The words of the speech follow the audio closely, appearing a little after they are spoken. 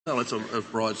Well, it's a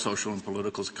broad social and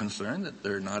political concern that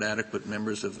they're not adequate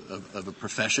members of a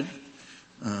profession,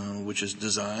 which is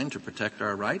designed to protect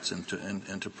our rights and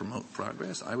to promote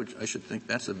progress. I should think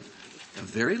that's a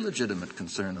very legitimate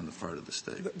concern on the part of the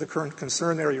state. The current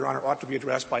concern there, Your Honor, ought to be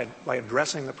addressed by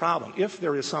addressing the problem. If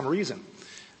there is some reason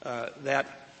that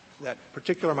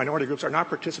particular minority groups are not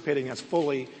participating as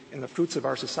fully in the fruits of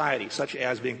our society, such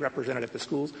as being represented at the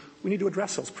schools, we need to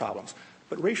address those problems.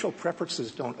 But racial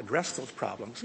preferences don't address those problems.